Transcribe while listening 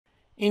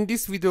In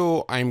this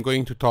video, I'm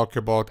going to talk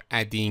about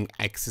adding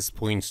access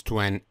points to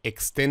an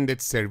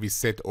extended service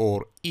set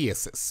or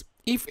ESS.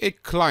 If a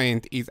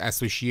client is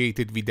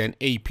associated with an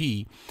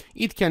AP,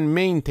 it can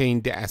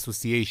maintain the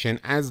association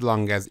as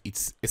long as it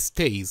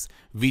stays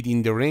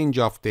within the range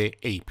of the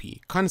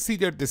AP.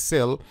 Consider the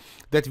cell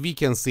that we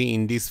can see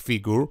in this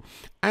figure.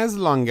 As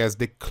long as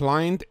the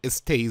client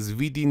stays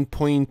within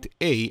point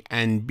A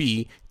and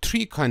B,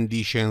 three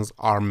conditions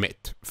are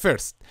met.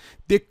 First,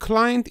 the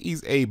client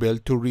is able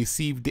to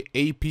receive the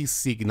AP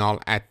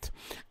signal at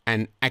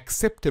an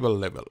acceptable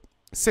level.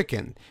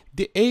 Second,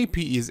 the AP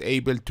is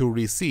able to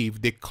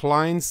receive the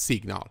client's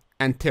signal.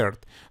 And third,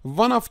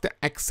 one of the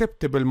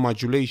acceptable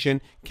modulation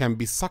can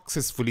be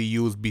successfully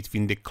used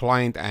between the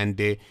client and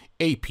the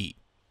AP.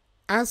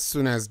 As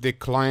soon as the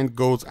client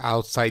goes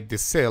outside the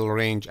cell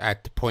range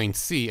at point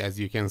C, as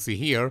you can see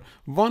here,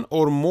 one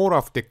or more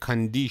of the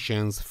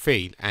conditions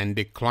fail and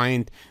the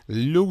client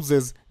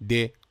loses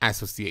the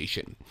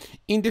association.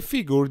 In the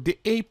figure, the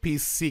AP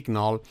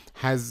signal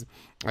has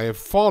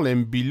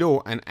fallen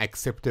below an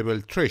acceptable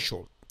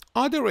threshold.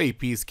 Other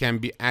APs can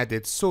be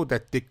added so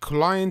that the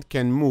client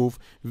can move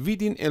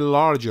within a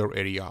larger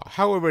area.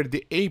 However,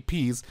 the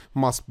APs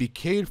must be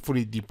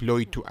carefully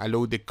deployed to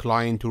allow the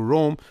client to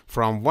roam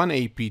from one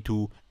AP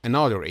to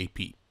another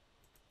AP.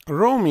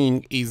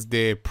 Roaming is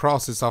the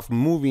process of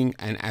moving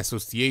an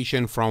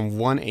association from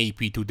one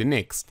AP to the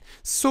next,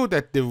 so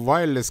that the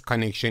wireless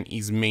connection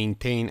is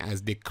maintained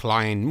as the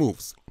client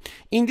moves.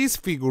 In this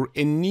figure,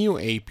 a new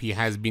AP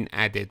has been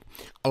added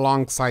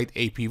alongside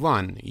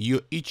AP1,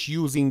 each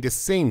using the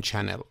same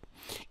channel.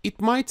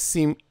 It might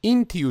seem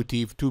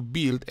intuitive to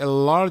build a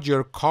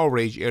larger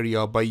coverage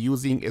area by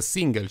using a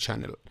single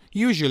channel.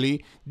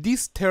 Usually,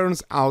 this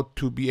turns out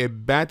to be a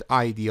bad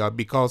idea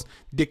because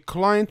the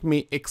client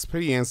may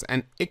experience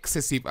an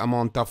excessive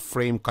amount of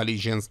frame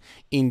collisions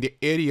in the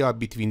area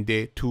between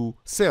the two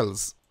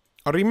cells.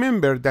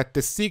 Remember that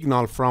the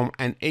signal from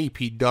an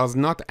AP does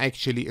not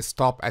actually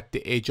stop at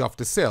the edge of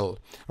the cell.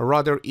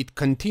 Rather, it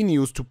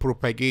continues to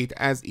propagate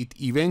as it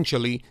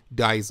eventually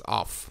dies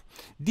off.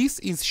 This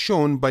is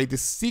shown by the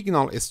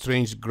signal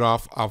strength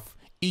graph of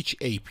each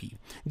AP.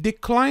 The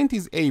client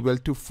is able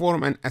to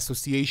form an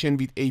association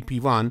with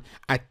AP1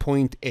 at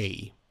point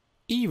A.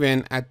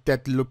 Even at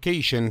that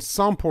location,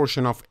 some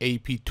portion of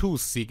AP2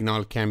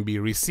 signal can be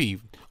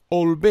received,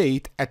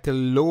 albeit at a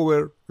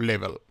lower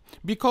level.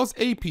 Because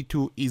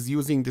AP2 is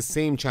using the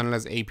same channel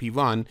as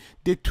AP1,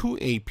 the two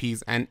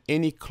APs and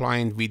any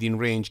client within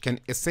range can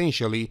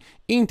essentially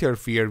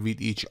interfere with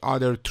each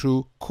other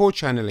through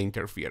co-channel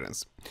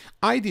interference.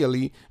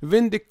 Ideally,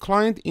 when the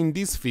client in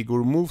this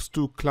figure moves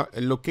to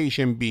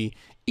location B,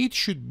 it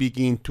should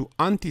begin to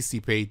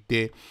anticipate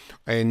the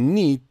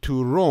need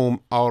to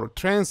roam or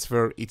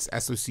transfer its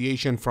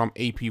association from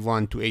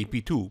AP1 to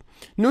AP2.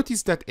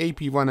 Notice that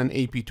AP1 and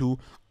AP2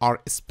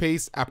 are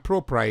spaced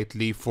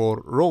appropriately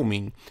for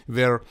roaming,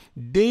 where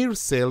their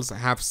cells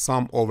have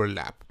some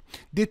overlap.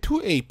 The two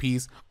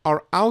APs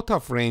are out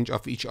of range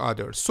of each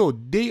other, so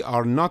they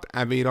are not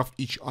aware of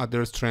each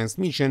other's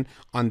transmission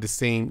on the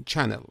same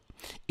channel.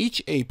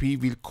 Each AP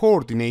will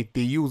coordinate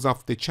the use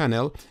of the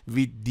channel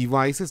with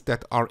devices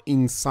that are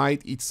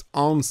inside its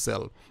own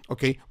cell,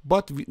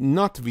 but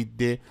not with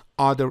the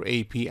other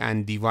AP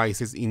and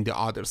devices in the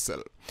other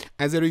cell.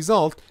 As a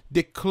result,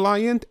 the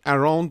client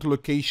around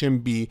location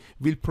B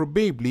will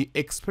probably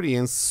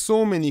experience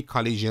so many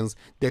collisions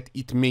that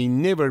it may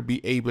never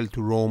be able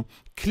to roam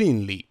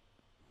cleanly.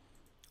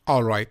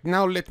 Alright,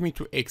 now let me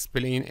to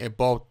explain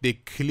about the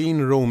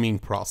clean roaming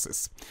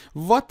process.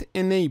 What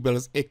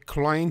enables a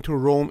client to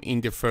roam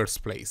in the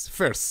first place?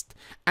 First,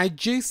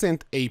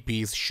 adjacent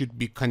APs should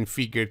be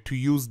configured to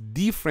use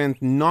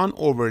different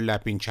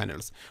non-overlapping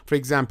channels. For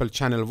example,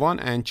 channel 1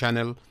 and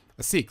channel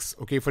 6.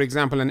 For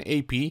example, an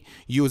AP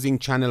using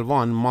channel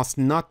 1 must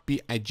not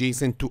be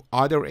adjacent to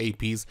other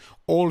APs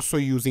also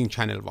using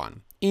channel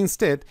 1.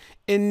 Instead,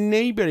 a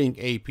neighboring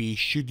AP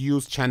should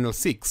use channel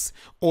 6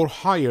 or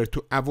higher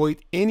to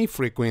avoid any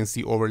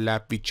frequency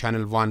overlap with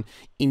channel 1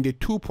 in the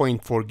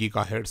 2.4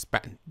 GHz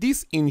band.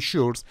 This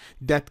ensures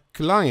that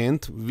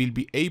client will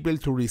be able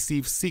to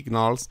receive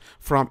signals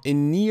from a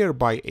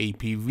nearby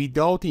AP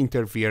without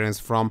interference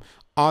from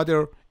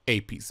other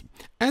APs.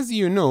 As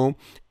you know,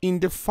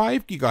 in the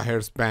 5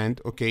 GHz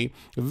band,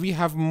 we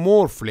have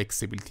more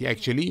flexibility.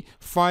 Actually,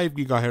 5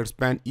 GHz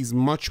band is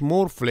much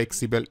more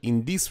flexible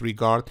in this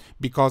regard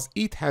because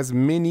it has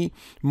many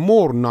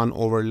more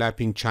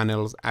non-overlapping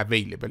channels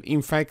available.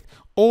 In fact,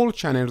 all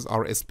channels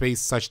are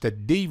spaced such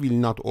that they will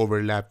not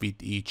overlap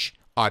with each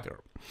other.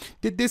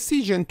 The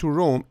decision to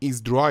roam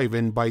is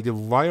driven by the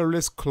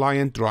wireless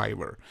client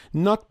driver,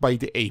 not by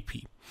the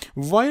AP.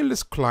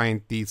 Wireless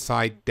client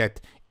decide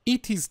that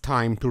it is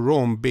time to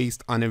roam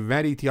based on a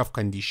variety of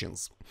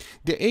conditions.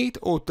 The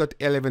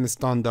 8.11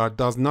 standard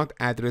does not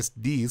address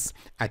these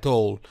at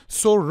all,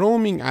 so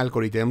roaming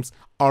algorithms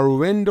are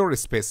vendor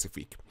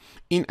specific.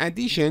 In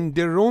addition,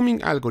 the roaming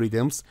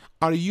algorithms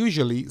are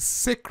usually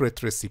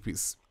secret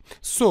recipes.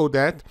 so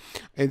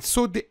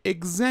the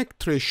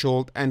exact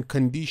threshold and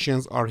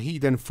conditions are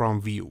hidden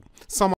from view. Some